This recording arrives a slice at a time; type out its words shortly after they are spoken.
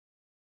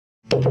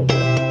Welcome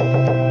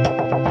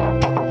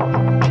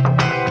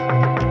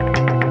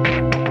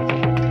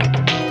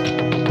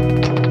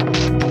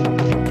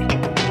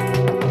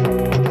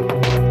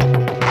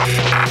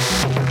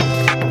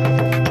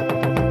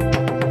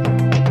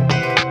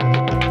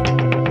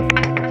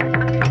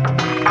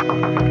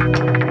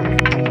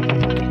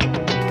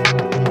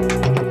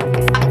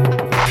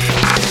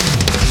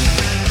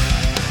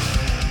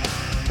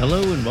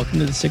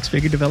to the Six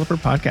Figure Developer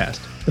Podcast,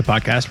 the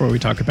podcast where we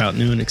talk about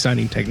new and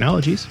exciting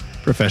technologies,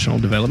 professional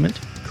development,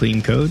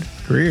 clean code,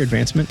 career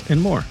advancement, and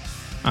more.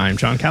 I'm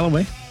John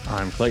Calloway.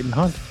 I'm Clayton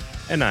Hunt.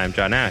 And I'm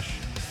John Ash.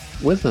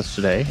 With us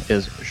today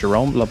is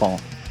Jérôme Laban.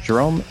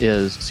 Jérôme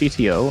is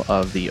CTO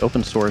of the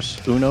open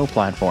source Uno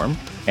platform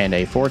and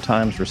a 4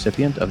 times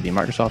recipient of the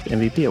Microsoft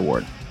MVP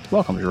Award.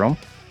 Welcome, Jérôme.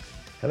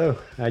 Hello.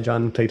 Hi,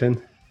 John,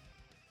 Clayton.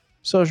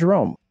 So,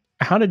 Jérôme,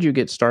 how did you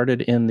get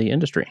started in the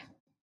industry?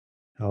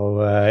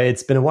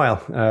 It's been a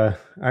while.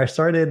 I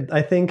started,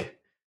 I think,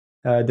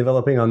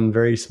 developing on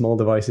very small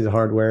devices,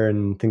 hardware,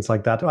 and things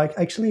like that.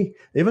 Actually,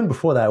 even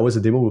before that, I was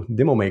a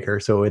demo maker.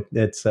 So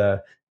it's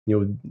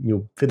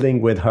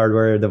fiddling with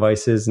hardware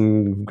devices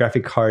and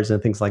graphic cards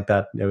and things like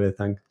that.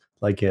 Everything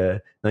like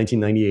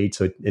 1998.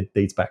 So it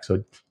dates back.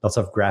 So lots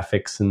of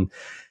graphics and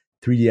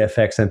 3D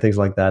effects and things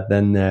like that.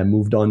 Then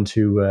moved on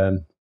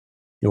to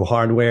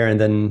hardware, and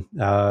then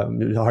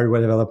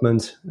hardware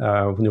development,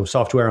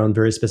 software on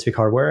very specific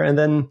hardware, and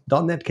then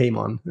 .NET came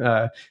on.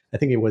 I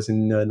think it was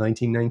in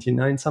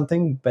 1999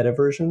 something, beta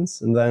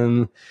versions, and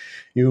then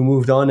you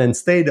moved on and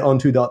stayed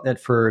onto .NET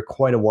for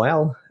quite a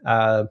while.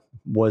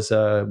 Was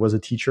a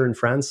teacher in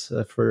France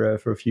for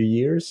a few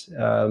years.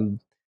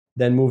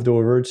 Then moved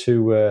over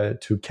to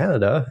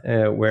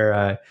Canada,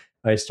 where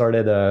I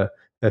started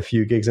a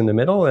few gigs in the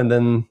middle, and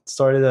then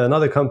started as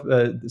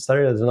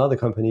another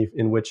company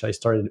in which I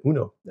started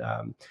Uno.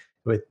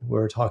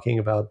 We're talking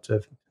about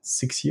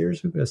 7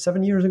 years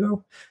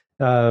ago,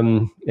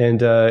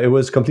 and it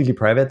was completely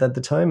private at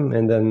the time.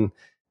 And then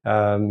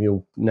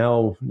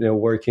now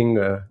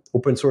working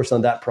open source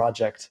on that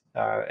project,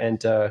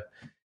 and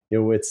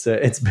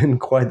it's been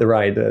quite the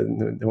ride.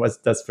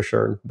 That's for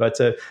sure. But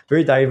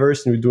very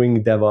diverse.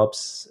 Doing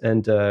DevOps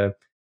and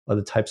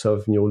other types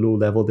of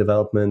low-level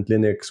development,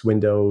 Linux,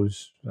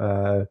 Windows,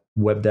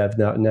 web dev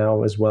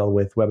now as well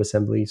with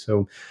WebAssembly.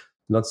 So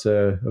lots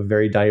of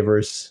very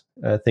diverse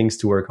things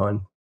to work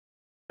on.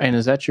 And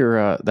is that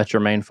your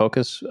main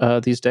focus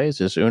these days?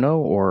 Is Uno,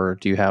 or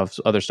do you have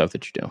other stuff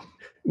that you do?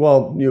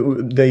 Well,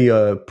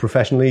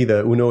 professionally,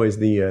 the Uno is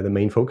the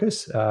main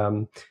focus.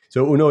 So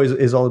Uno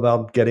is all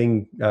about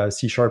getting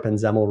C# and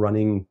XAML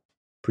running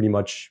pretty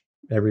much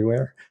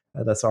everywhere.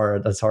 That's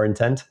our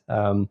intent.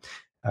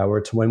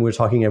 When we're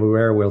talking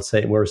everywhere, we're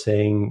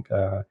saying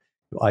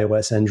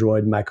iOS,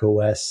 Android, Mac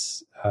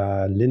OS,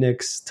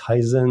 Linux,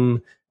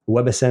 Tizen,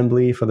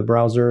 WebAssembly for the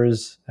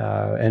browsers,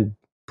 and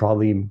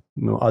probably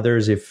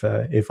others if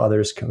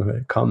others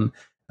come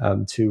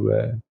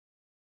to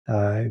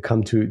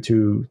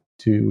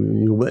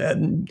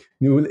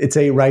it's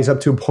a rise up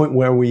to a point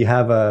where we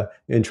have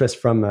interest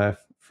from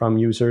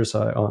users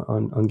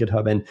on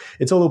GitHub, and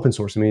it's all open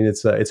source. I mean,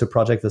 it's a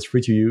project that's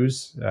free to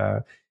use,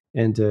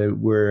 and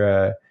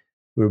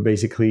we're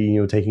basically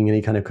taking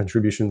any kind of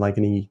contribution, like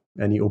any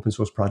open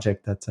source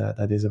project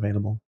that is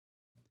available.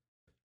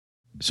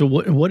 So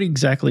what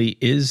exactly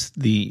is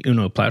the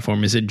Uno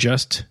platform? Is it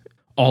just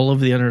all of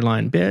the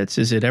underlying bits?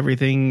 Is it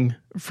everything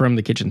from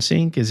the kitchen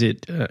sink? Is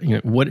it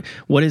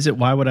what is it?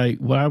 Why would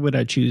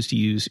I choose to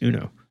use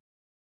Uno?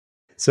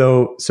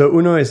 So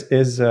Uno is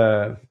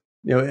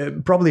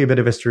probably a bit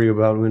of history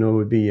about Uno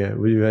would be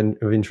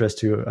of interest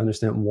to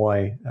understand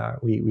why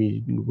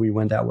we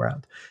went that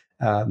route.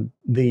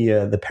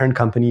 The parent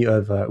company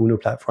of Uno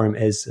platform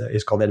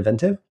is called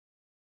Adventive.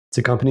 It's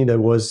a company that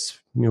was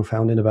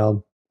founded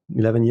about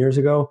 11 years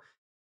ago.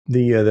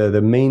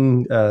 The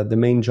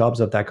main jobs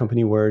of that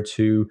company were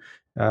to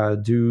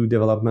do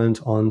development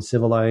on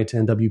Silverlight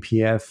and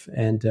WPF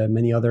and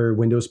many other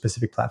Windows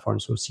specific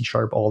platforms, so C#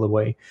 all the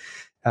way.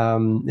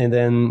 And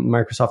then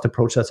Microsoft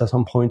approached us at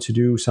some point to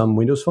do some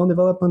Windows Phone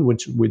development,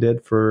 which we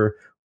did for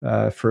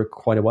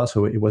quite a while.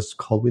 So it was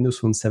called Windows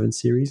Phone 7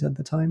 series at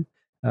the time.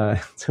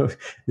 So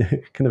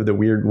kind of the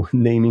weird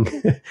naming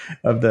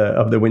of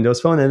the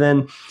Windows Phone, and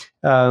then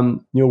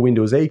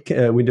Windows 8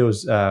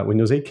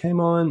 came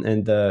on,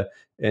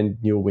 and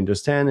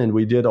Windows 10, and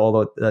we did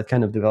all that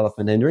kind of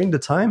development. And during the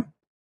time,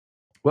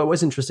 what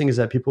was interesting is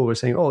that people were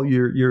saying, "Oh,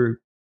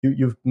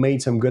 you've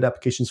made some good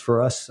applications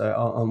for us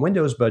on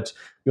Windows, but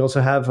we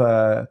also have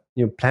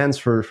plans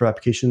for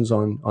applications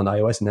on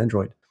iOS and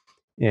Android."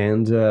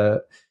 And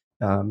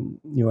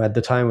at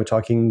the time, we're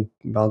talking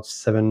about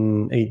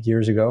 7-8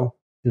 years ago.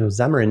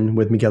 Xamarin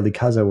with Miguel de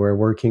Casa were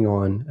working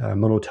on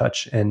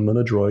MonoTouch and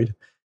MonoDroid,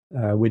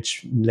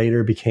 which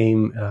later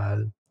became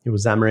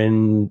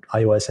Xamarin,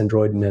 iOS,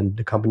 Android, and then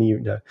the company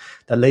that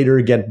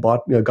later got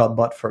bought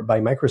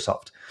by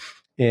Microsoft.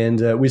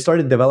 And we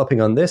started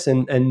developing on this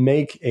and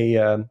make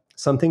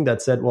something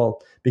that said,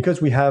 well,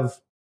 because we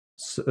have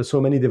so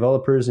many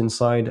developers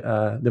inside,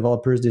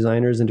 developers,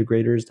 designers,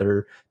 integrators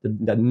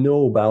that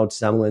know about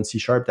XAML and C#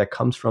 that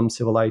comes from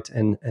Silverlight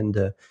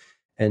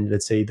and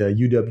let's say the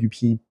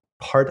UWP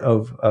part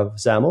of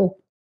XAML.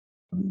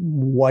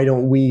 Why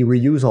don't we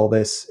reuse all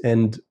this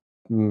and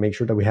make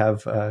sure that we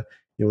have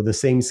the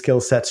same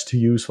skill sets to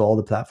use for all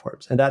the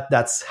platforms? And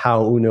that's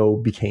how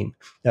Uno came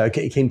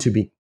to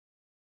be.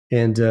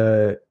 And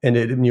it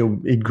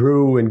it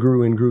grew and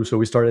grew and grew. So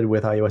we started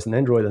with iOS and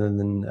Android, and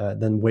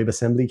then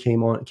WebAssembly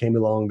came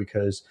along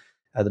because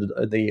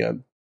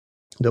the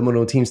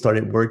Mono team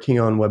started working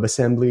on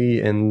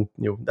WebAssembly, and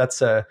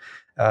that's and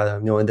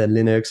then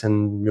Linux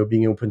and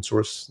being open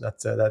source.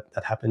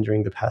 That happened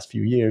during the past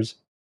few years.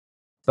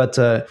 But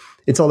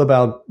it's all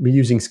about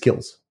reusing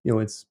skills.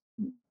 It's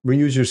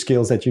reuse your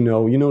skills that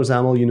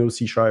XAML,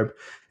 C#.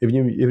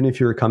 Even if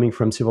you're coming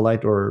from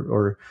Silverlight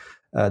or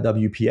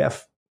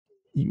WPF,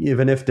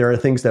 even if there are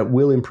things that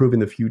will improve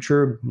in the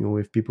future,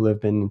 if people have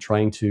been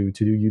trying to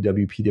do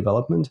UWP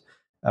development,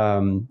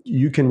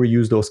 you can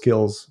reuse those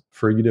skills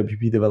for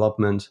UWP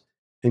development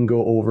and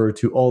go over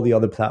to all the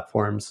other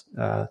platforms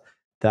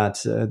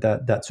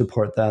that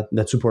support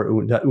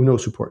Uno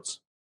supports.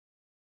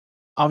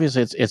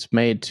 Obviously, it's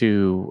made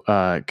to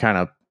kind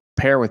of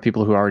pair with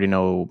people who already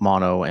know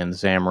Mono and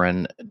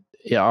Xamarin.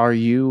 Are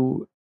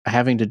you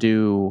having to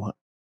do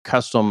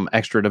custom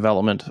extra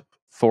development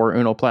for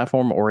Uno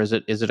platform, or is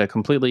it a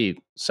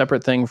completely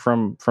separate thing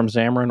from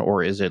Xamarin,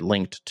 or is it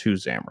linked to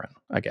Xamarin?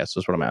 I guess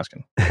is what I'm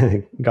asking.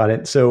 Got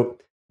it. So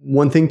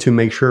one thing to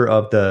make sure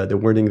of the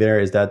wording there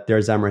is that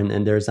there's Xamarin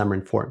and there's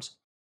Xamarin Forms.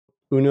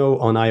 Uno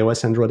on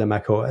iOS, Android, and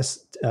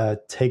macOS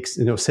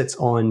sits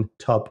on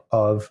top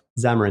of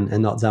Xamarin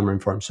and not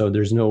Xamarin Forms. So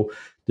there's no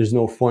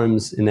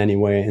forms in any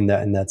way in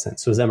that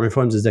sense. So Xamarin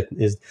Forms is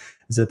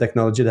a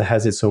technology that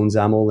has its own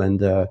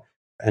XAML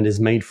and is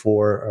made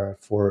for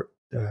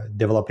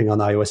developing on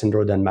iOS,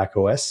 Android, and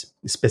macOS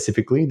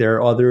specifically. There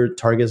are other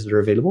targets that are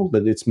available,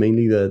 but it's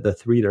mainly the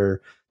three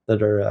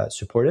that are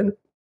supported.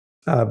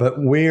 But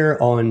we're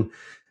on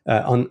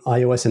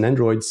iOS and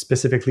Android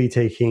specifically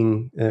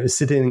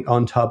sitting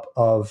on top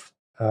of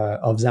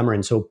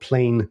Xamarin. So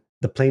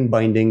the plain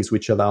bindings,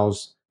 which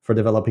allows for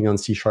developing on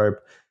C#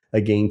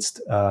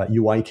 against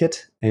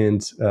UIKit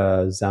and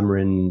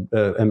Xamarin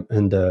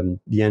and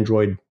the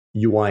Android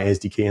UI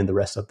SDK and the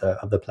rest of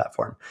the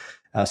platform.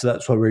 So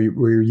that's what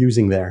we're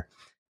using there.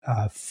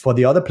 For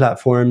the other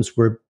platforms,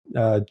 we're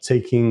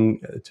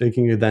taking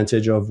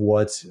advantage of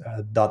what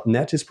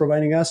 .NET is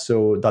providing us.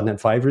 So .NET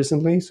 5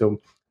 recently.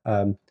 So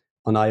on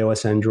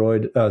iOS,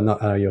 Android,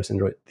 not iOS,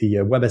 Android, the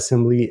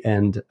WebAssembly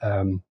and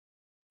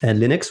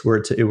Linux,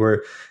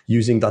 we're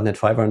using .NET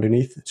 5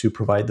 underneath to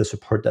provide the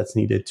support that's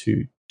needed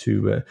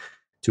to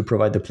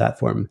provide the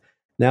platform.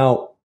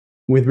 Now,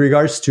 with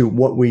regards to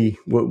what we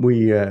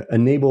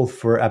enable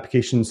for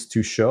applications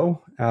to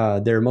show,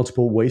 there are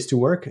multiple ways to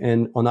work.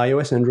 And on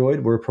iOS,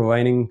 Android, we're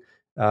providing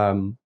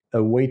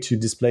a way to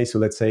display. So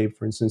let's say,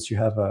 for instance, you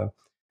have a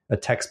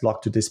text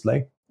block to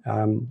display.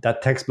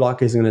 That text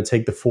block is going to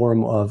take the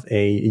form of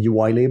a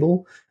UI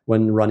label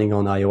when running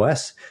on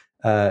iOS.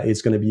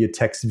 It's going to be a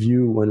text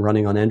view when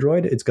running on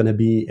Android. It's going to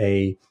be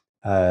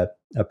a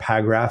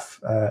paragraph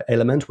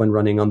element when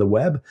running on the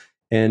web.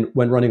 And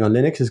when running on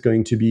Linux, is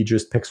going to be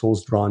just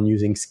pixels drawn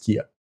using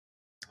Skia.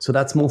 So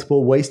that's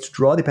multiple ways to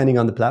draw depending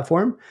on the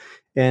platform.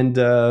 And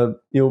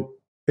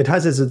it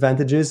has its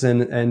advantages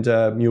and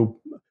I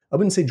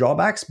wouldn't say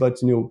drawbacks, but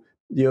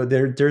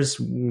there's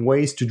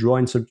ways to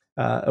draw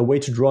a way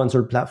to draw on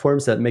certain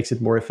platforms that makes it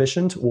more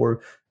efficient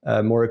or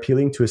more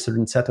appealing to a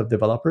certain set of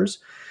developers.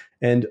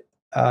 And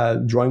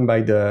drawing by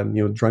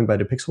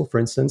the pixel, for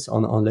instance,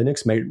 on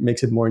Linux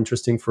makes it more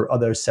interesting for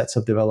other sets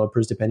of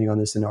developers depending on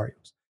the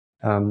scenarios.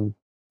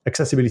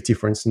 Accessibility,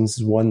 for instance,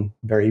 is one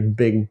very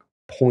big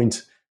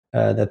point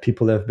that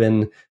people have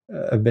been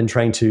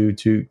trying to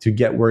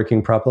get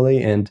working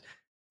properly. And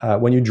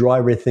when you draw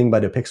everything by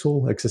the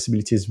pixel,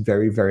 accessibility is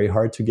very, very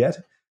hard to get.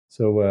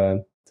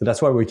 So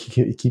that's why we're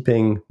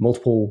keeping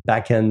multiple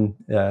backend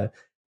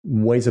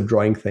ways of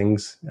drawing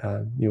things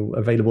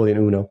available in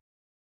Uno.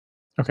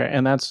 Okay,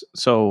 and that's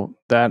so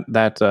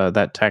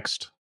that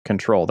text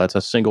control, that's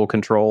a single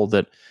control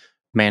that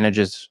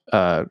manages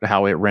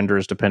how it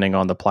renders depending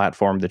on the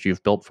platform that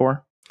you've built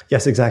for?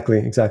 Yes,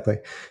 exactly.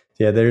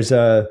 Yeah, there's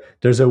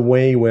a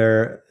way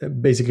where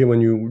basically when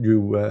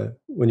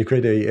you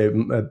create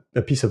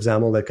a piece of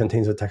XAML that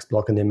contains a text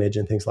block and image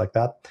and things like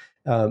that,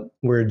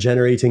 we're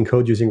generating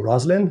code using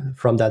Roslyn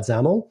from that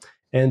XAML,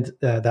 and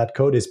that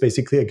code is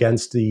basically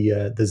against the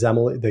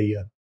XAML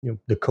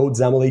the code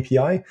XAML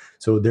API.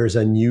 So there's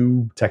a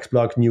new text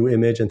block, new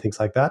image, and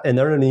things like that, and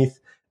underneath.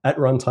 At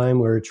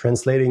runtime, we're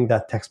translating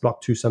that text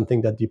block to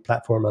something that the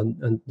platform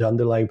and the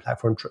underlying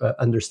platform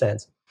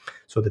understands.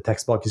 So the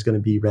text block is going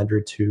to be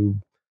rendered to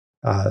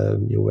a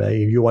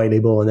UI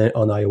label on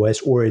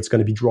iOS, or it's going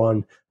to be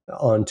drawn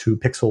onto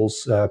pixel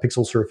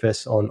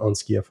surface on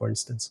Skia, for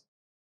instance.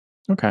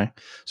 Okay,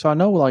 so I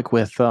know, like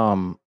with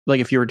like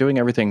if you were doing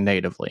everything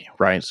natively,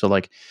 right? So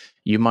like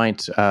you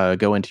might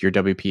go into your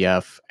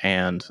WPF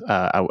and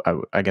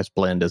I guess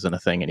blend isn't a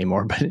thing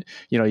anymore, but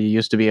you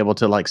used to be able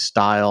to like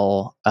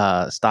style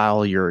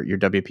your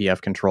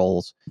WPF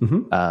controls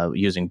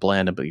using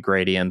blend and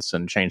gradients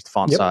and change the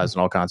font size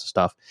and all kinds of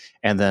stuff.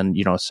 And then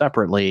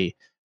separately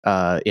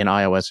in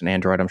iOS and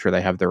Android, I'm sure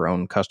they have their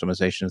own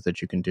customizations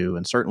that you can do,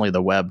 and certainly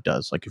the web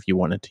does. Like if you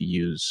wanted to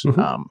use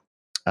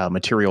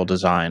material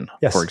design,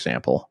 for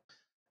example.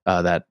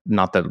 That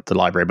not the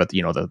library, but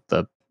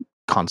the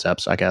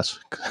concepts, I guess.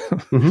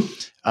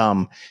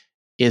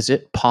 Is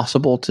it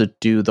possible to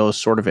do those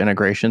sort of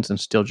integrations and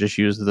still just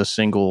use the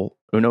single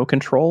Uno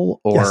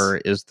control, or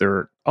is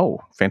there?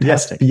 Oh,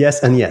 fantastic!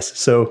 Yes, and yes.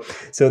 So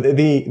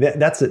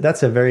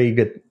that's a very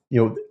good.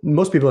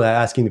 Most people are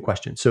asking the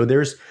question. So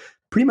there's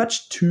pretty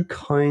much two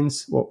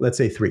kinds. Well, let's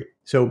say three.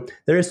 So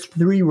there's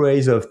three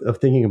ways of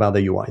thinking about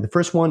the UI. The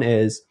first one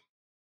is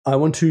I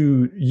want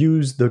to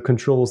use the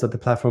controls that the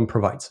platform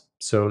provides.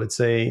 So let's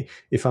say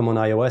if I'm on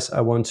iOS,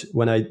 I want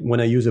when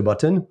I use a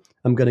button,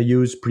 I'm going to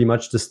use pretty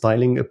much the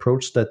styling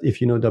approach that if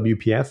you know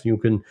WPF, you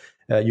can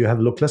you have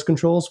lookless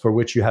controls for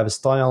which you have a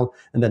style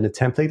and then a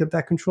template of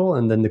that control,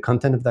 and then the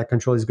content of that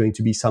control is going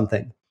to be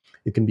something.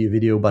 It can be a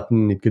video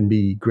button, it can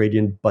be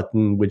gradient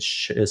button,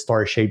 which is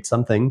star-shaped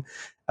something.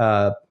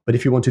 But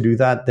if you want to do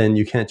that, then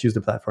you can't use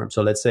the platform.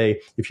 So let's say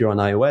if you're on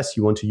iOS,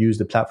 you want to use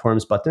the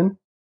platform's button,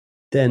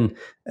 then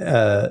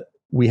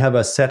we have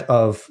a set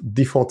of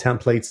default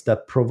templates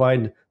that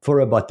provide for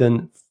a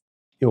button,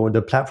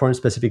 the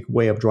platform-specific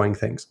way of drawing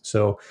things.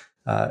 So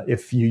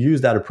if you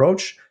use that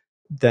approach,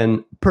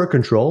 then per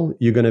control,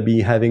 you're going to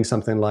be having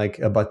something like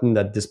a button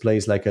that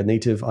displays like a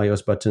native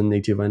iOS button,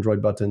 native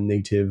Android button,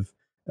 native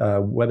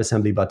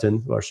WebAssembly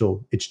button, or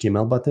so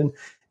HTML button.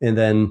 And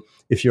then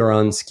if you're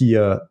on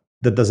Skia,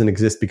 that doesn't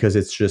exist because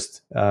it's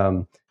just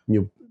a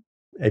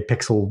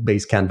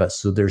pixel-based canvas.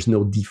 So there's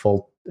no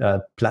default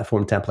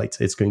platform templates.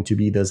 It's going to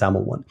be the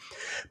XAML one.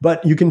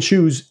 But you can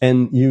choose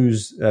and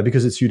use,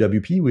 because it's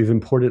UWP, we've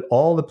imported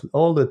all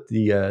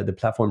the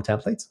platform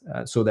templates.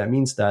 So that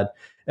means that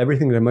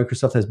everything that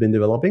Microsoft has been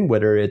developing,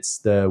 whether it's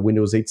the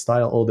Windows 8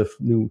 style or the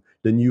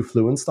new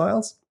Fluent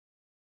styles,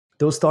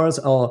 those styles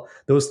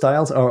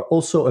are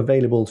also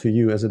available to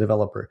you as a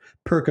developer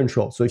per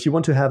control. So if you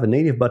want to have a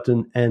native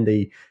button and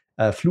a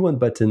Fluent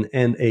button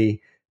and a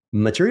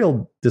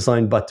material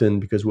design button,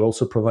 because we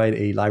also provide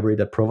a library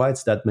that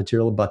provides that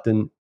material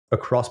button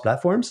across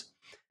platforms,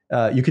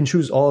 you can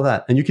choose all of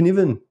that. And you can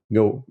even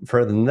go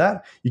further than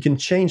that. You can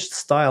change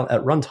style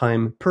at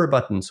runtime per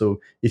button. So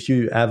if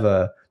you have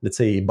let's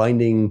say, a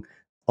binding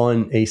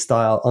on a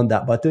style on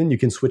that button, you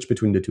can switch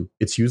between the two.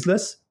 It's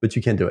useless, but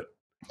you can do it.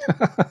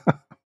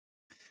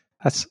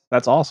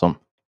 That's awesome.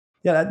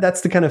 Yeah, that's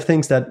the kind of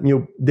things that,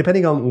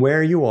 depending on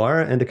where you are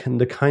and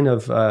the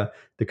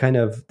kind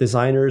of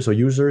designers or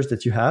users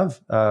that you have,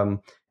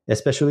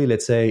 especially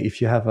let's say if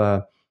you have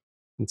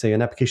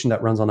an application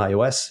that runs on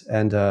iOS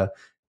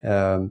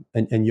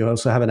and you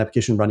also have an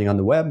application running on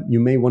the web, you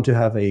may want to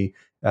have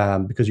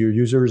because your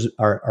users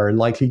are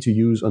likely to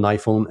use an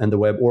iPhone and the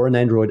web or an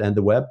Android and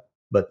the web,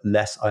 but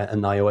less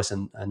an iOS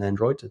and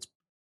Android.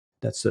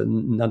 That's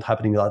not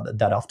happening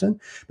that often.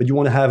 But you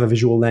want to have a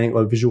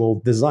visual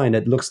design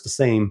that looks the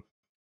same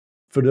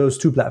for those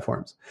two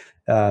platforms.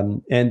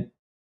 And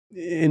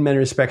in many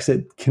respects,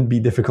 it can be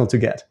difficult to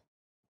get.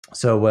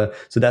 So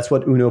that's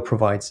what Uno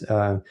provides.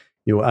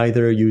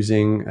 Either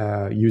using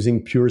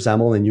pure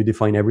XAML and you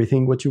define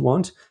everything what you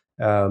want.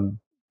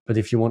 But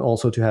if you want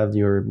also to have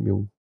your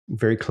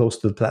very close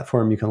to the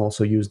platform, you can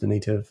also use the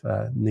native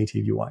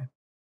UI.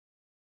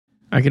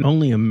 I can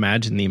only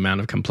imagine the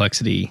amount of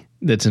complexity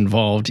that's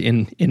involved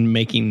in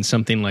making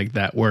something like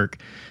that work.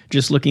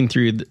 Just looking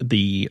through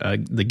the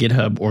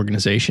GitHub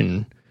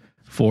organization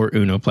for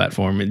Uno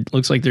platform, it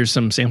looks like there's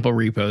some sample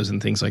repos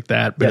and things like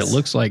that, but It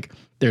looks like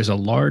there's a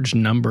large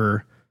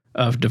number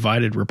of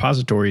divided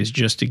repositories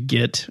just to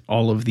get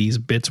all of these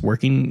bits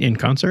working in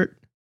concert.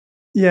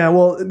 Yeah,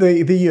 well,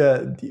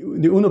 the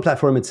Uno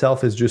platform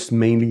itself is just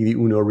mainly the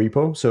Uno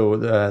repo. So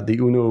the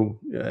Uno,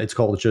 it's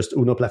called just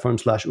Uno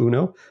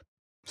platform/Uno.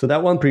 So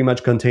that one pretty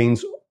much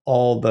contains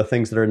all the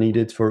things that are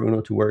needed for Uno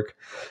to work.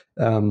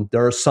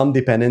 There are some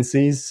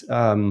dependencies,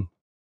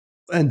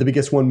 and the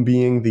biggest one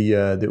being the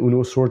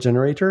Uno source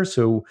generator.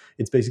 So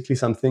it's basically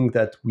something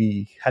that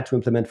we had to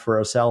implement for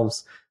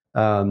ourselves.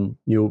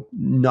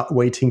 Not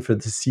waiting for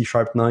the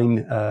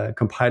C#9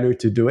 compiler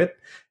to do it.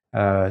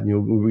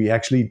 We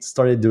actually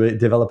started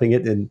developing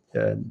it in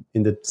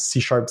the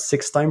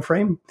C#6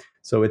 timeframe.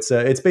 So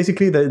it's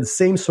basically the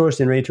same source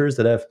generators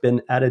that have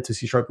been added to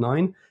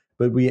C#9,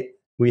 but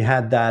we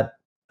had that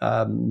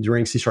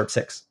during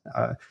C#6.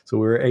 So we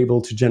were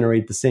able to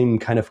generate the same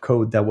kind of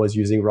code that was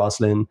using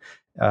Roslyn.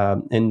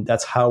 And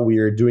that's how we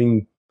are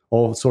doing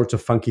all sorts of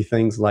funky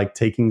things like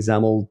taking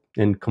XAML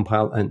and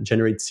compile and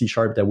generate C#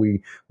 that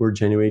we were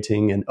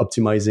generating and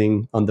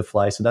optimizing on the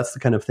fly. So that's the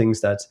kind of things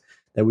that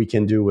we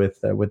can do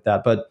with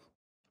that. But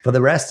For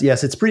the rest,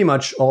 yes, it's pretty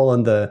much all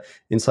on the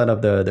inside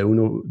of the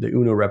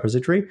Uno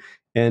repository,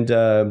 and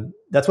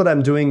that's what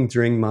I'm doing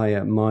during my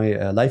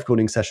live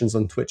coding sessions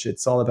on Twitch.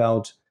 It's all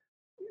about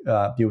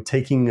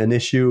taking an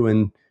issue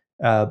and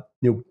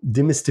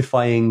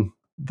demystifying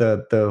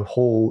the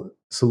whole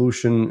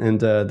solution and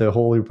the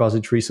whole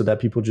repository, so that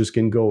people just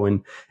can go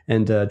and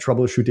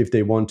troubleshoot if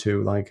they want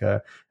to. Like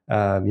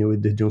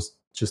they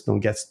don't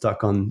get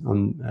stuck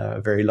on a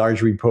very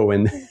large repo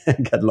and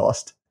get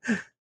lost.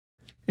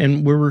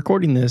 And we're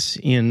recording this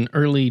in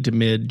early to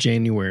mid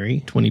January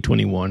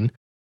 2021.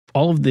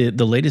 All of the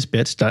latest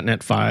bits,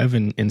 .NET 5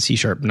 and C#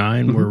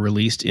 9, were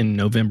released in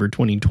November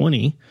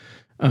 2020.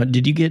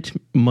 Did you get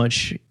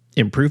much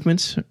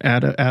improvements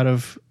out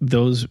of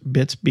those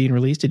bits being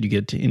released? Did you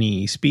get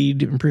any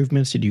speed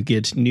improvements? Did you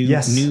get new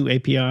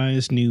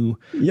APIs, new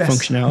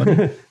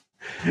functionality?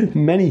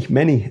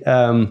 Many.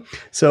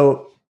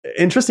 So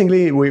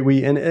interestingly,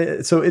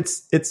 so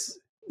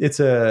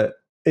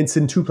it's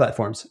in two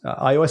platforms.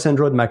 iOS,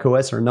 Android,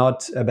 macOS are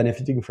not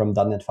benefiting from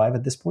 .NET 5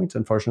 at this point,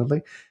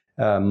 unfortunately.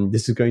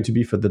 This is going to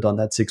be for the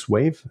 .NET 6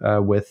 wave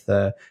with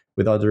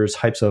other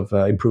types of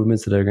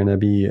improvements that are going to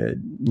be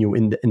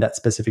in that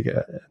specific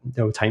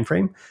time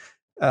frame.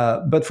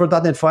 But for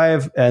 .NET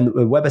 5 and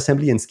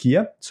WebAssembly and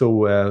Skia,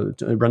 so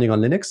running on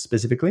Linux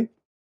specifically,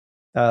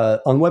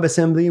 on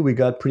WebAssembly we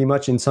got pretty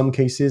much in some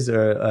cases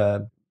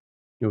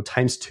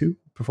times 2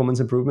 performance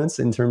improvements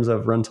in terms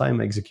of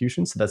runtime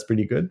execution. So that's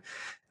pretty good.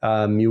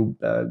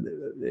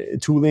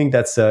 Tooling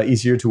that's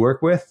easier to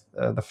work with.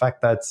 The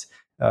fact that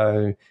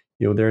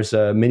there's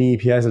many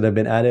APIs that have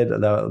been added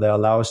that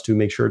allow us to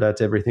make sure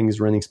that everything is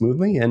running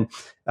smoothly. And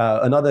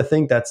another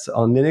thing that's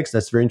on Linux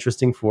that's very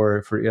interesting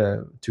for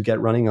to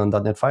get running on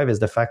 .NET 5 is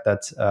the fact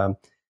that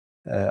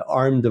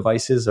ARM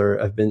devices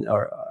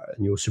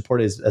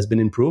support has been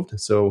improved.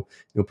 So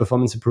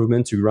performance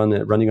improvement to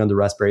running on the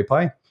Raspberry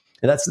Pi.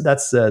 And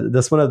that's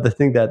one of the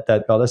things that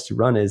got us to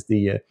run is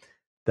the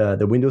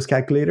Windows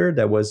calculator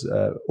that was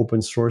open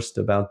sourced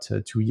about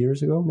 2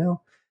 years ago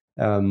now.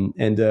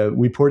 And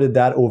we ported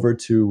that over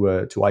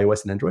to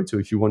iOS and Android. So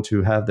if you want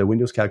to have the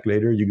Windows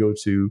calculator, you go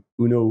to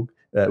Uno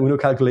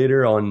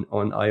calculator on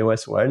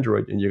iOS or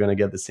Android, and you're going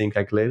to get the same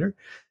calculator.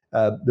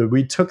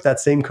 We took that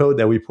same code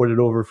that we ported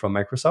over from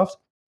Microsoft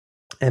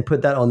and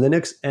put that on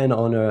Linux and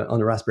on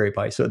a Raspberry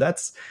Pi. So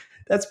that's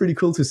pretty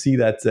cool to see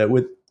that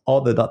with all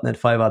the .NET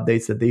 5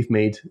 updates that they've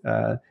made,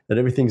 that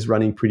everything's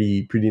running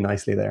pretty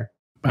nicely there.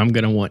 I'm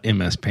going to want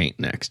MS Paint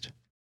next.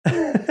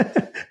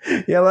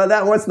 Yeah, well,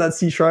 that one's not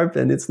C#,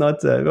 and it's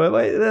not.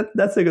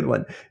 That's a good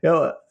one.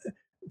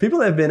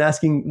 People have been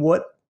asking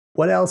what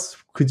else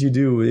could you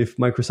do if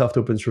Microsoft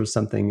open source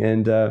something,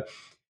 and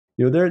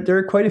there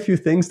are quite a few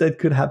things that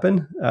could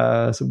happen.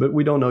 But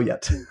we don't know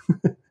yet.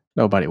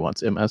 Nobody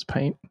wants MS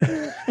Paint.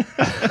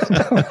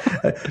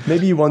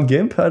 Maybe you want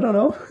GIMP. I don't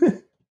know.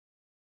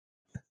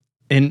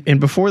 And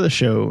before the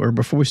show, or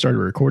before we started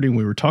recording,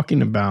 we were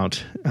talking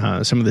about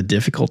some of the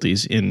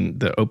difficulties in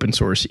the open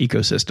source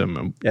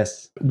ecosystem.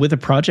 Yes. With a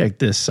project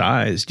this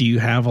size, do you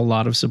have a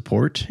lot of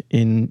support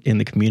in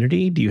the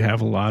community? Do you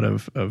have a lot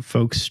of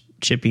folks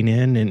chipping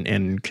in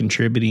and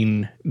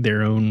contributing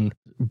their own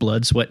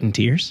blood, sweat, and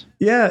tears?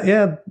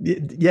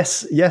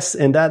 Yes.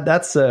 And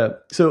that's so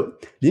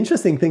the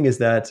interesting thing is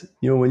that,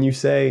 when you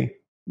say,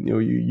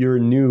 you're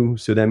new,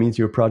 so that means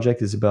your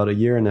project is about a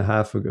year and a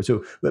half ago.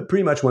 So, but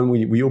pretty much when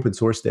we open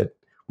sourced it,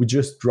 we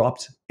just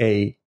dropped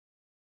a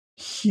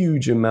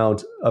huge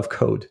amount of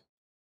code,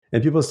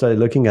 and people started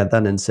looking at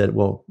that and said,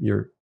 "Well,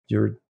 you're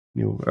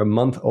a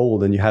month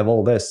old and you have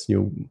all this.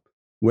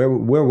 Where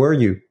were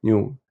you?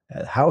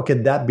 How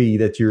could that be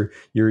that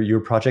your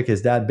project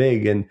is that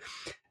big?" And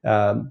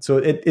so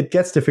it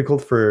gets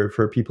difficult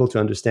for people to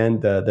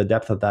understand the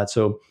depth of that.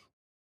 So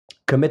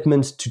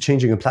commitment to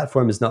changing a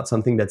platform is not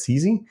something that's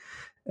easy.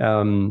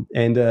 And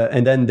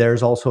then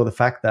there's also the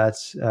fact that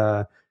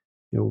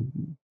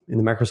in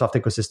the Microsoft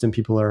ecosystem,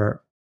 people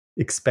are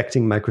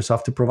expecting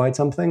Microsoft to provide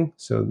something.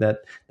 So that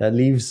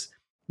leaves,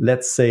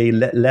 let's say,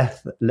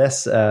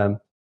 less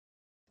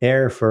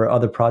air for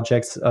other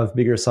projects of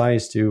bigger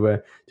size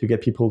to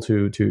get people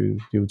to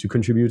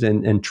contribute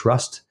and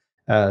trust.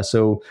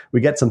 So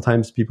we get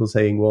sometimes people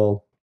saying,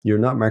 "Well, you're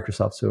not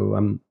Microsoft,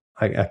 so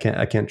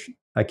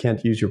I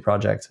can't use your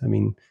project." I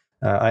mean,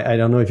 I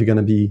don't know if you're going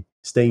to be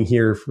staying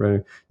here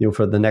for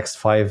the next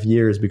 5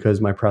 years,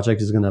 because my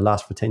project is going to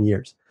last for 10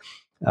 years.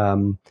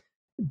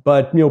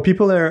 But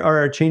people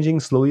are changing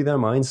slowly their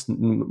minds,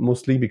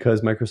 mostly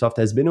because Microsoft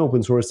has been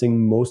open sourcing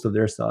most of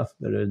their stuff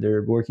that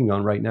they're working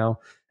on right now,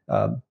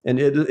 and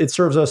it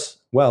serves us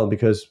well,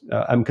 because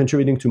I'm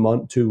contributing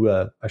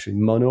to actually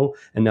Mono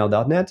and now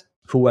 .NET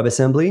for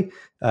WebAssembly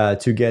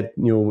to get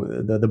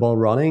the ball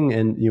running.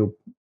 And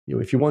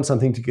if you want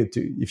something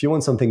if you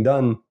want something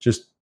done,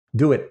 just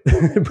do it.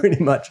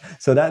 Pretty much.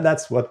 So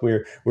that's what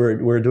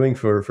we're doing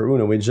for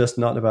Uno. It's just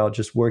not about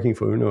just working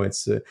for Uno.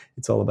 It's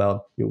all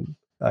about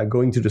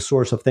going to the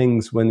source of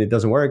things when it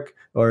doesn't work,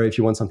 or if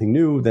you want something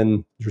new,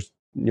 then just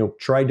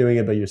try doing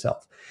it by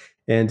yourself.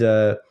 And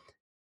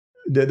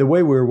the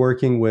way we're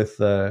working with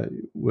the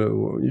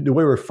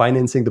way we're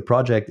financing the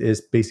project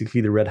is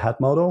basically the Red Hat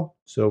model.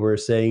 So we're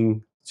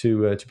saying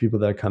to people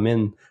that come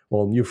in,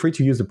 well, you're free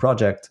to use the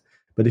project,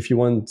 but if you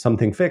want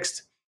something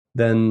fixed,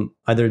 then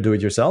either do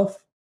it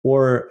yourself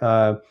or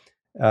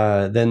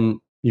then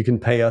you can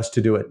pay us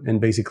to do it, and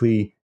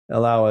basically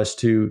allow us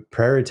to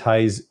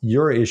prioritize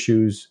your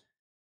issues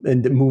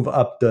and move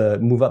up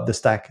the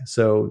stack.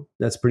 So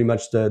that's pretty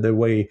much the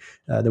way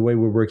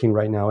we're working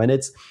right now, and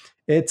it's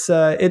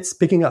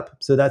picking up.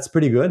 So that's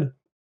pretty good.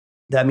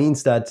 That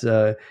means that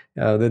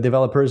the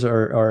developers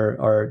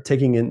are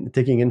taking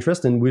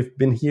interest, and we've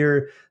been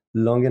here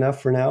long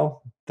enough for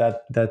now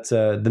that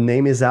the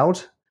name is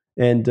out,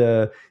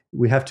 and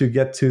we have to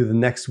get to the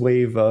next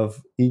wave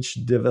of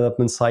each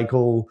development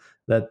cycle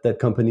that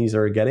companies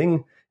are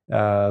getting,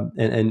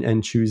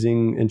 and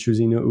choosing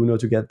Uno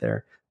to get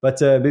there. But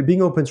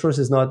being open source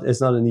is not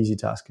an easy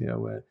task.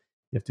 You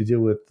have to deal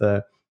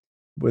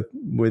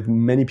with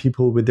many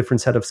people with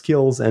different set of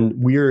skills, and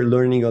we're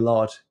learning a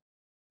lot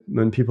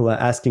when people are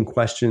asking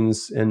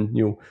questions, and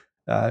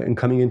and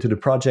coming into the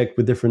project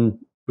with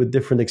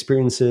different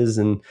experiences,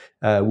 and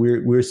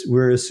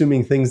we're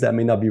assuming things that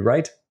may not be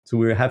right. So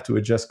we have to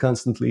adjust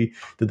constantly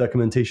the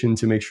documentation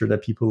to make sure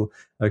that people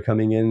are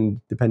coming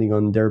in depending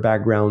on their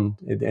background,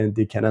 and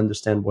they can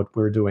understand what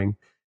we're doing.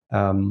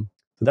 So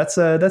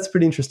that's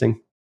pretty interesting.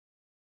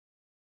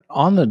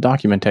 On the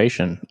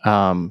documentation,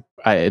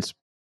 it's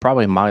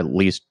probably my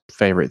least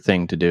favorite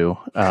thing to do.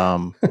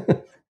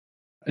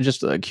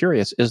 Just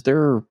curious, is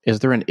there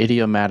an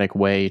idiomatic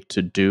way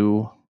to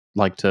do,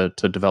 like, to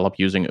develop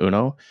using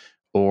Uno,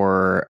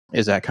 or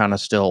is that kind of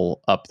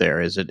still up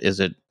there? Is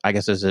it I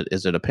guess is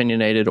it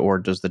opinionated, or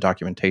does the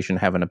documentation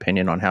have an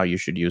opinion on how you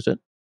should use it?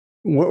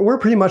 We're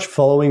pretty much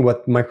following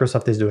what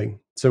Microsoft is doing,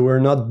 so we're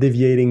not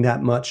deviating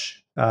that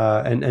much,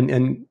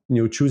 and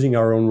choosing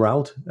our own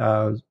route.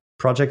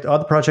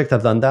 Other projects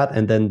have done that,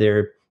 and then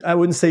I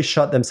wouldn't say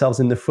shot themselves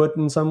in the foot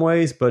in some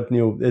ways, but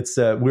it's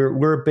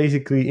we're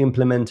basically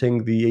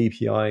implementing the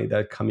API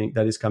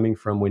that is coming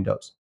from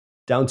Windows,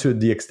 down to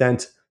the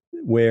extent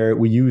where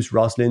we use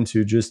Roslyn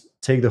to just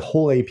take the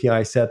whole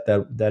API set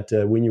that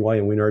WinUI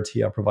and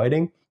WinRT are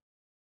providing,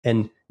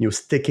 and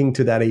sticking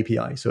to that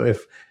API. So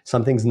if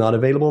something's not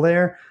available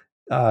there,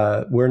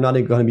 we're not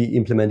going to be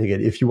implementing it.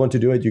 If you want to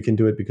do it, you can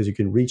do it because you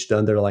can reach the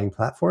underlying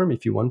platform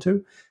if you want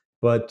to.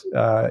 But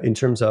in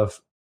terms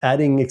of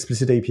adding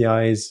explicit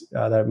APIs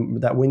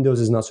that Windows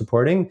is not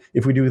supporting,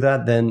 if we do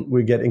that, then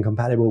we get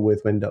incompatible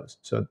with Windows.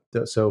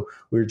 So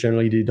we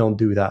generally don't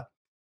do that.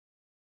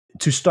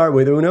 To start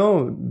with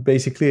Uno,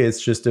 basically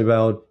it's just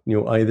about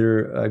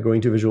either going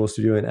to Visual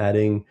Studio and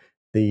adding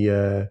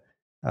the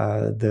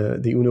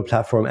Uno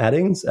platform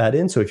add-ins.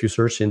 So if you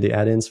search in the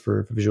add-ins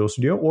for Visual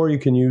Studio, or you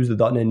can use the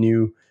 .NET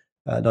New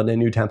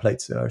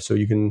templates. So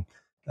you can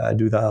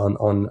do that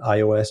on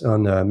iOS,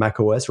 on Mac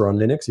OS, or on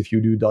Linux. If you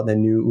do .NET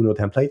New Uno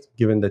template,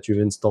 given that you've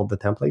installed the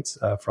templates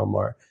from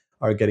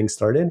our getting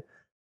started,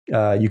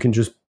 you can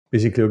just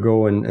basically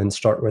go and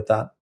start with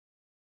that.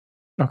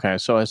 Okay,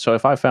 so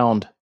if I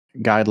found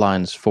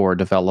guidelines for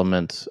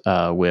development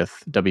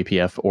with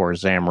WPF or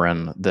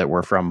Xamarin that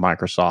were from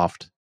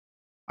Microsoft,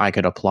 I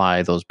could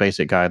apply those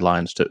basic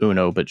guidelines to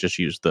Uno, but just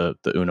use the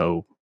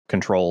Uno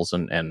controls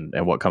and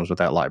what comes with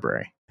that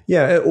library.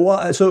 Yeah,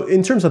 well, so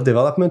in terms of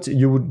development,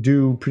 you would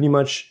do pretty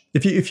much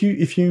if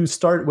you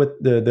start with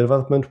the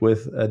development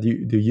with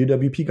the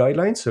UWP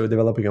guidelines, so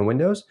developing on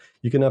Windows,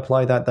 you can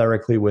apply that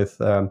directly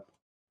with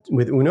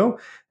Uno,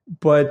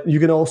 but you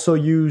can also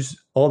use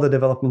all the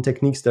development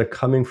techniques that are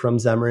coming from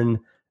Xamarin,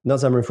 not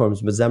Xamarin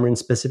Forms, but Xamarin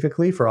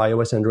specifically for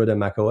iOS, Android, and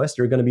Mac OS.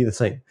 They're going to be the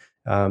same.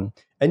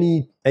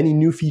 Any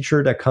new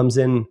feature that comes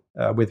in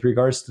with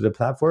regards to the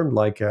platform,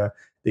 like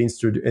they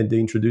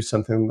introduced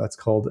something that's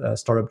called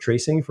startup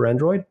tracing for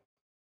Android.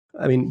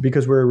 I mean,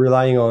 because we're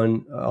relying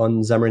on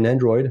Xamarin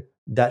Android,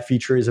 that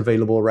feature is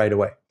available right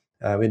away.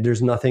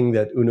 There's nothing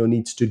that Uno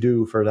needs to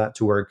do for that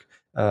to work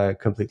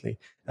completely.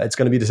 It's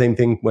going to be the same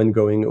thing when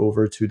going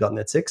over to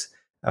 .NET 6.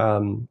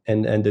 And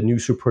the new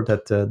support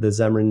that the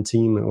Xamarin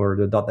team or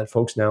the .NET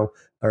folks now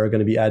are going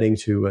to be adding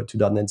to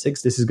 .NET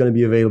 6. This is going to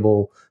be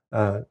available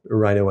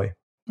right away.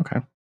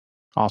 Okay,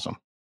 awesome.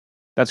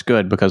 That's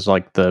good, because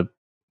like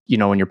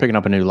when you're picking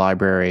up a new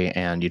library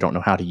and you don't know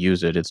how to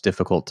use it, it's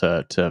difficult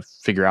to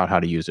figure out how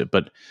to use it.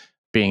 But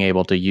being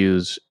able to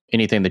use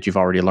anything that you've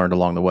already learned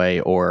along the way,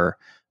 or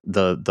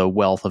the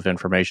wealth of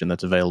information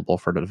that's available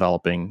for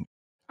developing.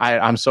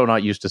 I'm so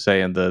not used to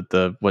saying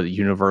the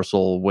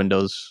universal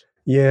Windows.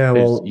 Yeah,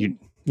 well,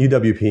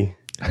 UWP.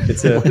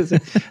 It's a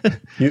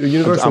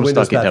universal I'm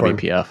Windows stuck platform. At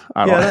WPF.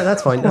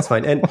 That's fine. That's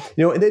fine. And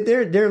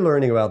they're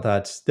learning about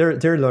that.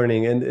 They're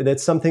learning, and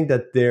that's something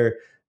that they're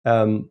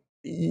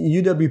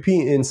UWP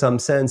in some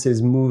sense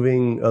is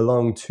moving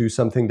along to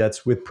something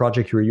that's with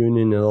Project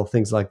Reunion and all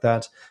things like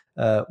that,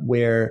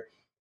 where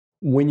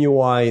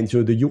WinUI,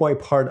 so the UI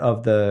part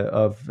of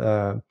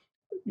the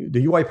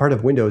UI part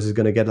of Windows is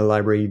going to get a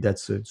library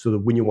that's so the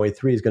WinUI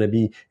 3 is going to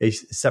be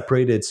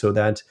separated so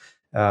that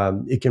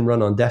It can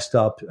run on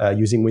desktop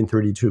using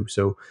Win32.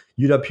 So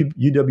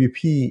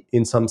UWP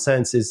in some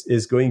sense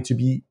is going to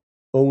be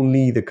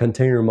only the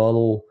container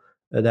model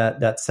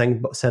that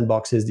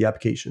sandboxes the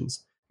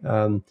applications.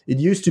 It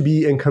used to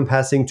be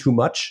encompassing too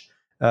much.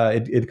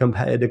 It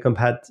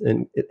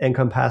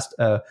encompassed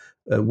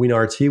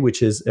WinRT,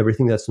 which is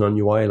everything that's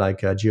non-UI,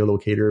 like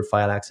geolocator,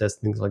 file access,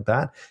 things like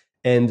that,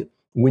 and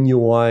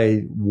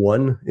WinUI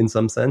 1 in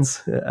some sense,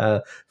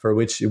 for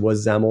which it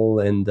was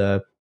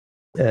XAML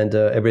and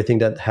everything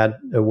that had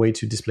a way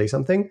to display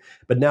something.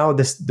 But now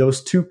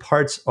those two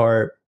parts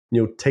are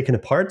taken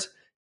apart,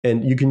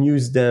 and you can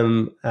use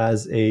them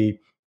as a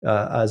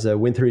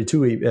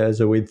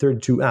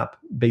Win32 app,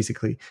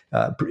 basically,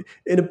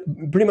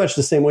 pretty much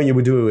the same way you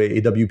would do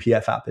a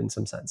WPF app in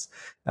some sense.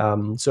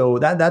 So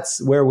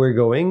that's where we're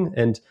going,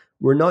 and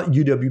we're not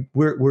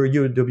we're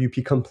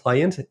UWP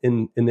compliant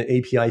in the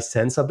API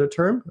sense of the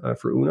term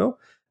for Uno,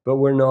 but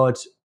we're not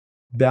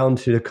bound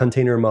to the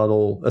container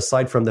model,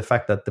 aside from the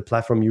fact that the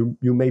platform you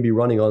may be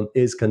running on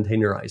is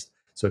containerized.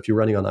 So if you're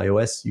running on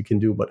iOS, you can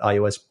do what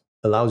iOS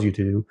allows you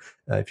to do.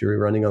 If you're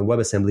running on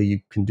WebAssembly, you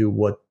can do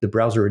what the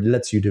browser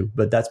lets you do.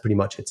 But that's pretty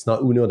much it. It's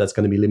not Uno that's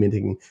going to be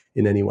limiting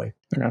in any way.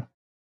 Okay.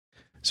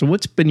 So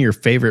what's been your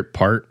favorite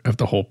part of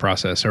the whole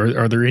process?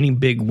 Are there any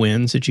big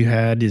wins that you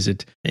had? Is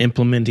it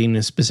implementing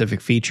a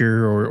specific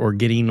feature or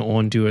getting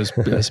onto a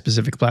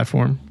specific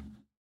platform?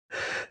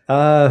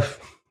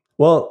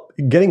 Well,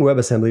 getting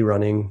WebAssembly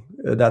running,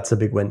 that's a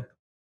big win.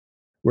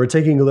 We're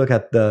taking a look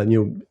at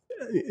the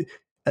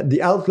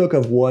outlook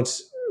of what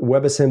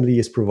WebAssembly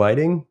is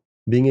providing,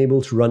 being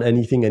able to run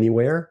anything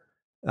anywhere,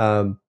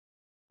 and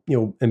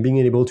being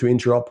able to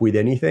interop with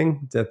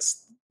anything.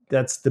 That's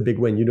the big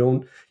win.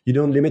 You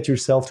don't limit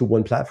yourself to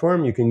one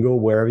platform. You can go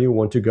wherever you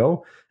want to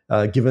go,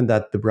 given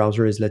that the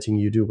browser is letting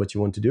you do what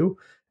you want to do.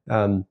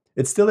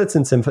 It's still its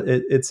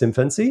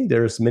infancy.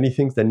 There's many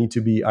things that need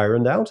to be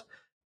ironed out,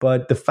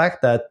 but the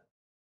fact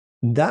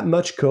that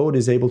much code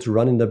is able to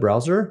run in the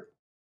browser,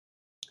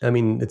 I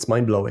mean, it's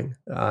mind-blowing.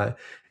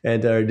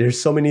 And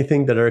there's so many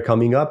things that are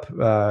coming up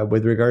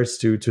with regards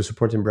to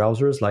supporting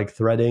browsers, like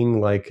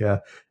threading, like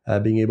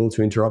being able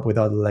to interrupt with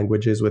other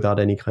languages without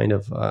any kind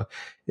of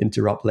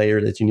interrupt layer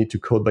that you need to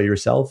code by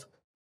yourself.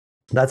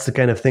 That's the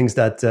kind of things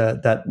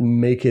that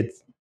make it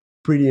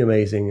pretty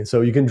amazing.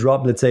 So you can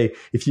drop, let's say,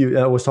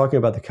 I was talking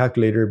about the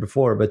calculator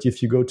before, but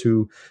if you go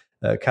to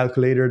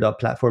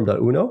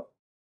calculator.platform.uno,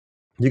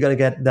 you're going to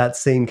get that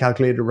same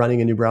calculator running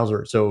in your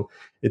browser. So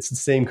it's the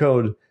same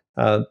code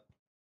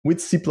with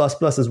C++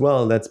 as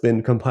well that's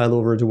been compiled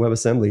over to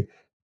WebAssembly.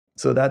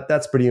 So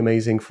that's pretty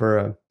amazing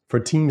for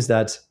teams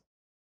that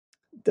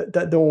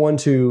don't want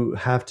to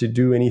have to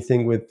do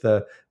anything with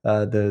the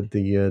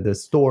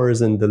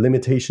stores and the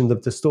limitations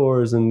of the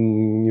stores,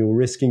 and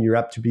risking your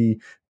app to be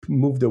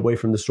moved away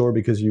from the store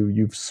because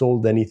you've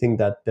sold anything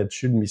that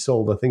shouldn't be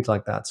sold or things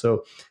like that.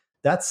 So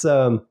that's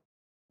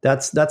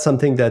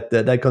something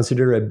that I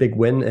consider a big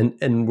win,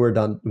 and we're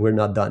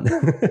not done.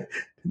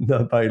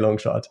 Not by a long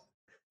shot.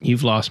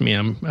 You've lost me.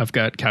 I've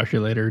got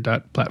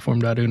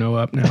calculator.platform.uno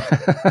up now.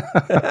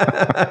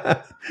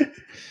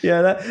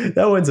 Yeah,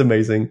 that one's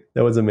amazing.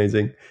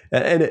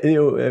 And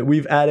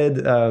we've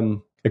added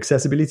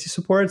accessibility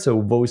support, so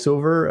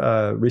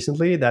VoiceOver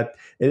recently, that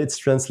it's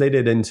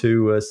translated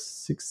into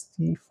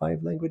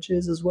 65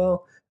 languages as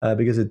well,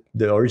 because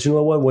the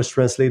original one was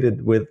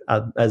translated with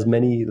as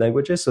many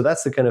languages. So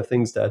that's the kind of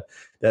things that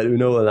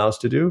Uno allows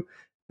to do.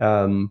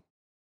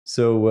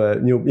 So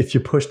if you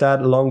push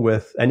that along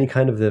with any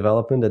kind of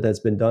development that has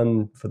been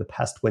done for the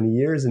past 20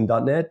 years in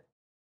 .NET,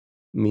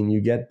 I mean,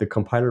 you get the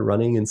compiler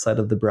running inside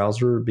of the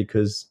browser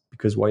because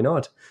why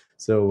not?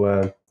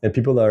 So and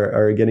people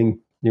are getting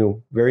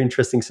very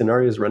interesting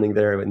scenarios running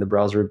there in the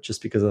browser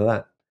just because of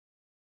that.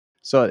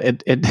 So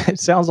it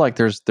sounds like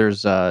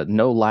there's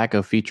no lack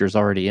of features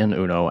already in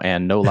Uno,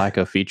 and no lack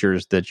of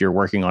features that you're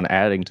working on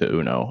adding to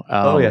Uno.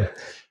 Oh yeah.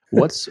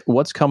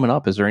 What's coming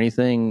up? Is there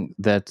anything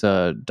that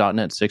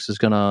 .NET 6 is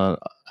going to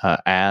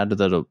add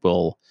that it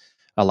will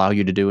allow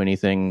you to do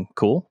anything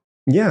cool?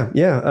 Yeah.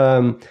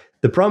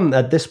 The problem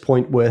at this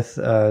point with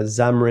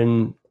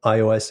Xamarin,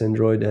 iOS,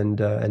 Android, and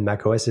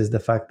macOS is the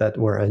fact that,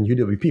 and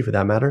UWP for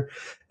that matter,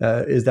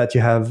 is that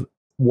you have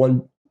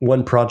one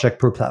project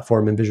per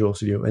platform in Visual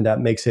Studio, and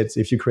that makes it,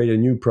 if you create a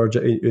new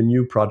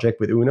project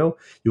with Uno,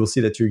 you will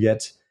see that you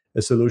get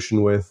a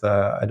solution with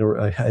I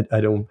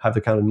don't have the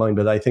count in mind,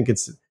 but I think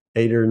it's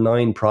 8 or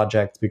 9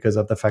 projects, because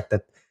of the fact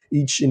that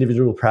each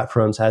individual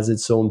platform has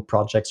its own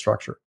project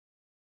structure.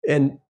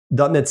 And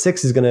 .NET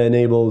 6 is going to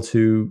enable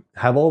to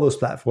have all those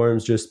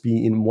platforms just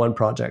be in one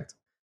project,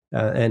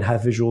 and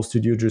have Visual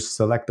Studio just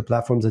select the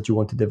platforms that you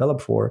want to develop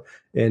for,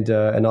 and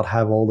not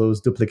have all those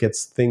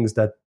duplicates, things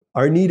that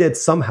are needed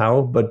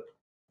somehow but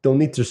don't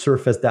need to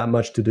surface that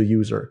much to the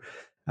user.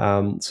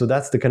 So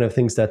that's the kind of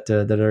things that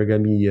are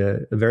going to be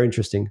very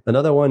interesting.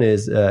 Another one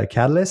is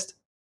Catalyst.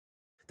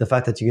 The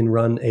fact that you can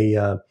run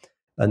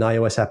an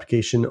iOS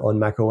application on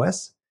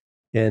macOS.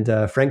 And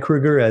Frank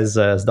Krueger has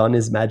done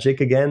his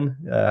magic again.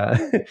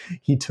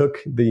 He took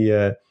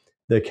the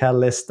the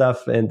Catalyst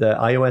stuff and the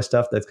iOS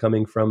stuff that's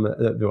coming from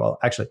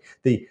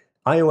the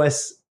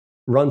iOS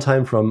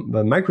runtime from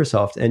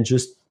Microsoft, and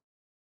just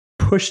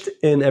pushed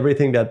in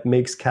everything that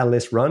makes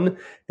Catalyst run.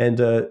 And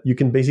you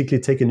can basically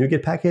take a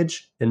NuGet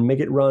package and make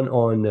it run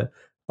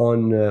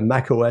on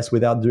Mac OS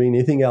without doing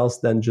anything else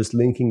than just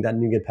linking that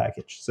NuGet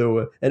package.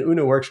 So and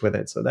Uno works with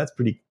it, so that's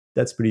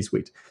pretty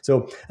sweet.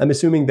 So I'm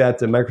assuming that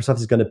Microsoft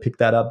is going to pick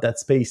that up, that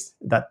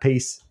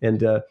pace, and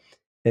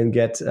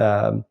get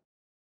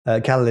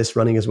Catalyst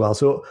running as well.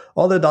 So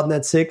all the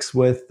 .NET 6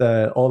 with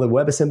all the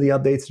WebAssembly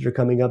updates that are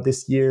coming up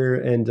this year,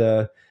 and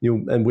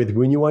and with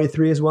WinUI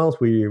 3 as well.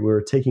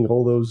 We're taking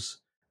all those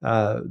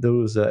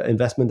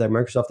investment that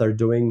Microsoft are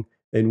doing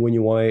in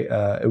WinUI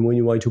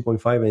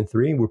 2.5 and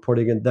 3. We're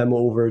porting them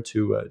over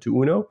to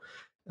Uno,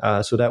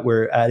 so that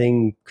we're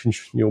adding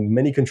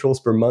many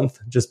controls per month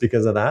just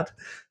because of that.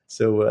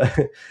 So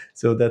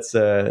so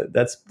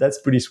that's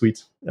pretty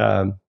sweet.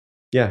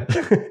 Yeah,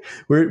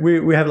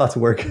 we have lots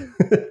of work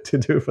to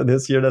do for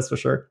this year, that's for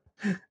sure.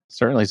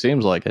 Certainly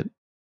seems like it.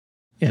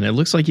 And it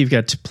looks like you've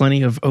got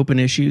plenty of open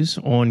issues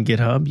on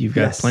GitHub. You've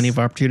got Yes. plenty of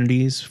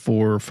opportunities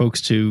for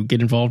folks to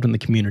get involved in the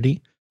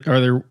community.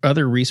 Are there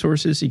other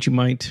resources that you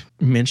might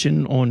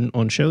mention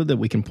on show that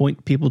we can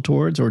point people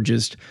towards, or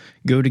just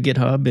go to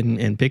GitHub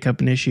and pick up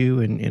an issue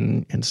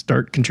and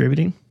start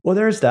contributing? Well,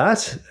 there's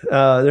that.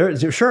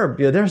 There's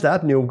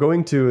that.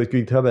 Going to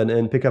GitHub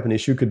and pick up an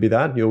issue could be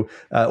that.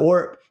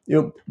 Or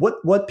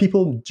what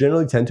people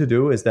generally tend to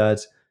do is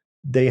that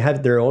they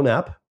have their own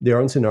app, their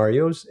own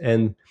scenarios,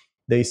 and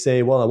they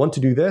say, well, I want to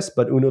do this,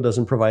 but Uno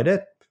doesn't provide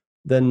it.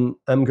 Then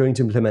I'm going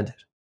to implement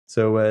it.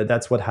 So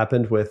that's what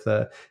happened with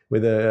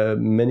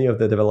many of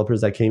the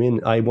developers that came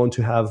in. I want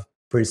to have,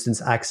 for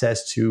instance,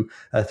 access to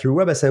through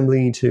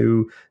WebAssembly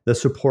to the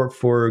support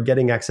for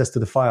getting access to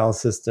the file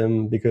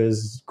system,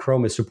 because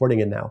Chrome is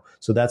supporting it now.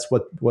 So that's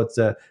what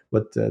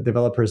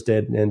developers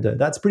did, and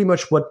that's pretty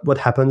much what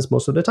happens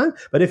most of the time.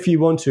 But if you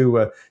want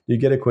to you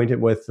get acquainted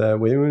with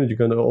Uno, you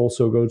can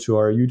also go to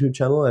our YouTube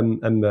channel.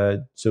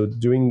 I'm so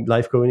doing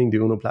live coding the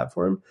Uno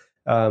platform.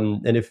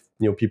 And if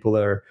people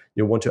are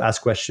want to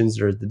ask questions,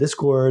 there's the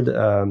Discord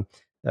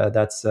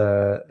that's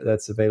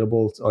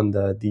available on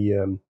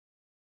the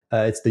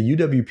it's the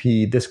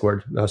UWP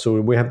Discord. So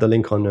we have the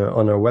link on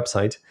our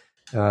website.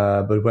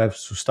 But we have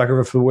Stack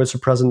Overflow, we're also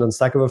present on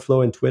Stack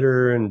Overflow and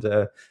Twitter, and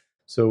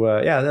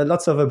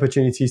lots of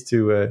opportunities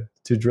to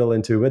drill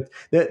into.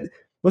 But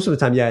most of the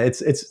time,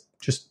 it's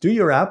just do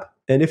your app,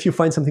 and if you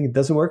find something that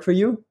doesn't work for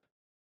you,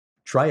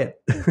 try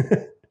it.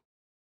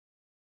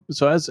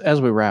 So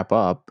as we wrap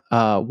up,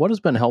 what has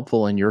been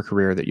helpful in your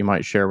career that you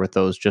might share with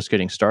those just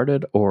getting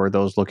started or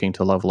those looking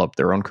to level up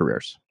their own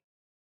careers?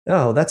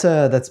 Oh, that's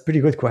a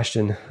pretty good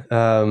question.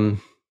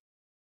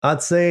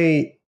 I'd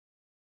say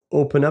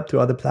open up to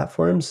other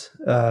platforms,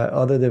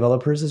 other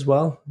developers as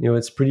well.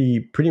 It's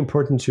pretty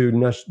important to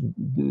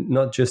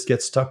not just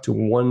get stuck to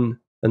one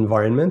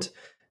environment.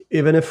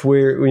 Even if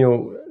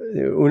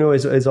Uno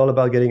is all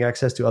about getting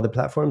access to other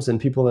platforms, and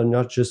people are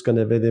not just going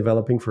to be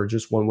developing for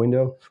just one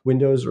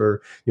Windows,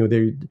 or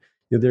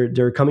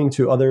they're coming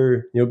to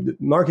other. The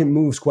market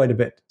moves quite a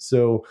bit.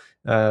 So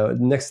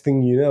next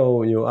thing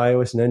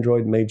iOS and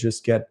Android may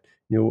just get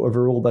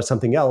overruled by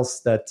something else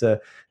that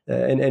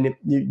and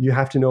you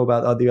have to know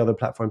about all the other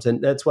platforms,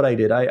 and that's what I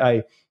did.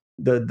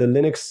 The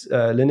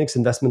Linux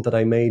investment that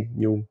I made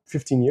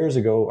 15 years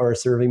ago are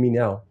serving me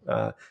now.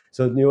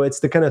 So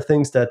it's the kind of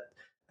things that.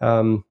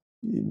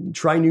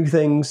 Try new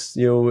things,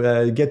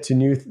 get to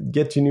new,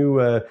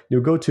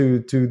 go to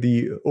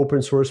the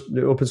open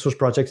source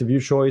project of your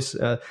choice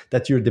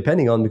that you're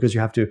depending on, because you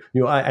have to,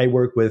 I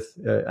work with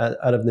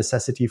out of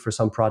necessity for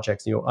some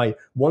projects. I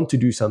want to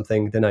do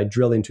something, then I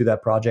drill into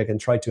that project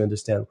and try to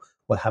understand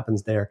what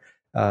happens there.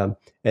 And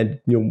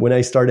when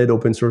I started,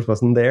 open source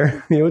wasn't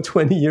there,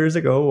 20 years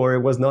ago, or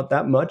it was not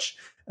that much.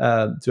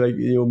 So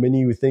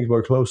many things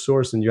were closed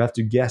source, and you have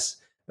to guess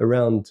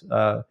around.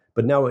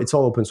 But now it's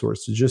all open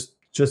source. So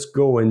just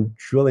go and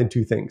drill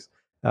into things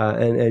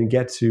and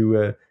get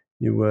to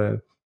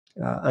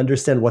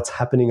understand what's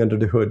happening under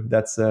the hood.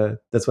 That's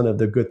one of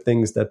the good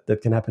things that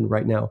can happen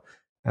right now,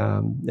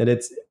 and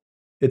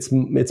it's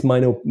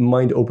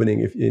mind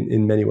opening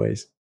in many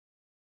ways.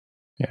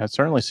 Yeah, it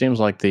certainly seems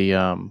like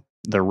the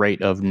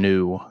rate of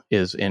new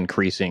is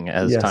increasing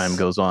as time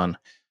goes on.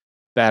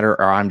 That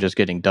or I'm just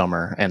getting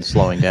dumber and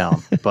slowing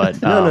down.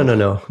 But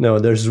no.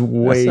 There's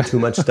way too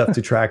much stuff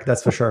to track.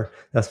 That's for sure.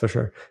 That's for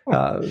sure.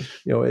 That's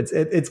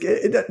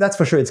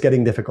for sure. It's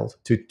getting difficult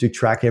to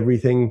track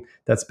everything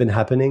that's been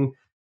happening.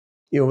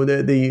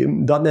 The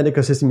 .NET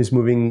ecosystem is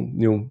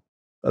moving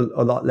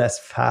a lot less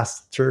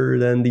faster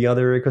than the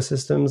other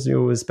ecosystems.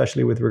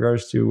 Especially with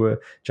regards to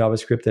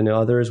JavaScript and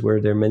others, where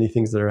there are many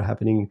things that are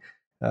happening.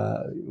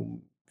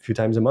 Few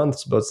times a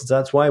month, but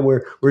that's why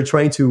we're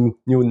trying to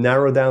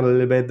narrow down a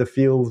little bit the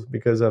field,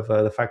 because of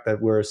the fact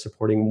that we're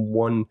supporting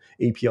one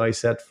API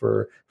set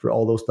for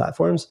all those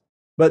platforms.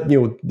 But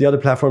the other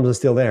platforms are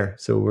still there,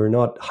 so we're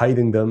not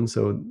hiding them.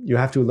 So you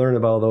have to learn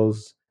about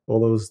those all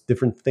those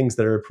different things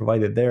that are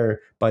provided there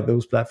by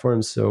those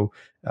platforms. So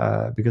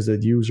because the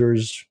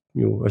users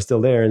are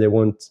still there and they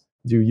want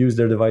to use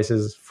their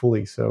devices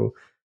fully. So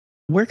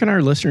where can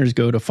our listeners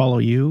go to follow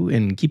you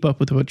and keep up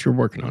with what you're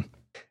working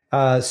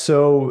on?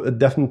 So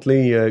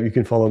definitely you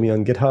can follow me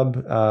on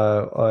GitHub.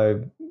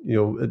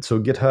 So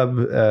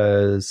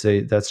GitHub,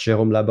 say that's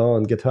Jérôme Laban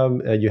on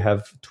GitHub. You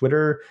have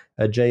Twitter,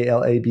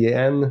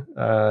 JLABAN.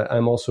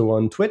 I'm also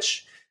on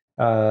Twitch,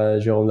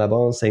 Jérôme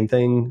Laban, same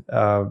thing.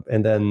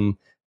 And then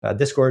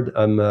Discord,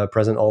 I'm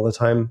present all the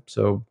time.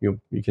 So you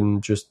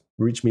can just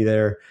reach me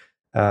there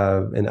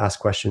and ask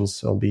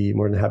questions. I'll be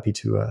more than happy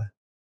to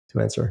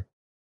answer.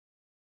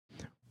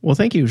 Well,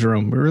 thank you,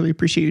 Jérôme. We really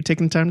appreciate you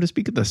taking the time to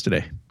speak with us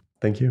today.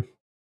 Thank you.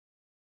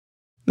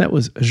 That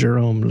was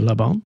Jérôme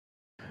Laban.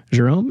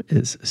 Jérôme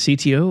is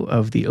CTO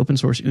of the open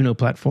source Uno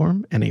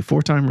platform and a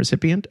 4-time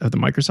recipient of the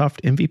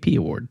Microsoft MVP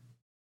Award.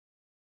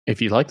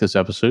 If you like this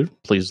episode,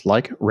 please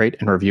like, rate,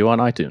 and review on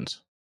iTunes.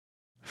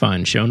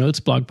 Find show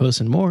notes, blog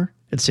posts, and more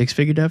at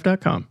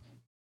sixfiguredev.com.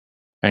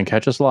 And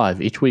catch us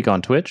live each week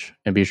on Twitch,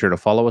 and be sure to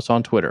follow us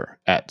on Twitter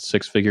at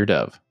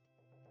sixfiguredev.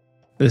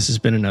 This has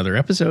been another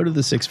episode of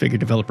the Six Figure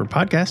Developer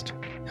Podcast,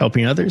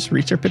 helping others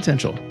reach their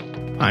potential.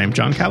 I am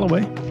John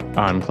Calloway.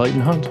 I'm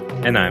Clayton Hunt.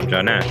 And I'm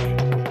John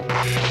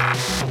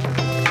Ash.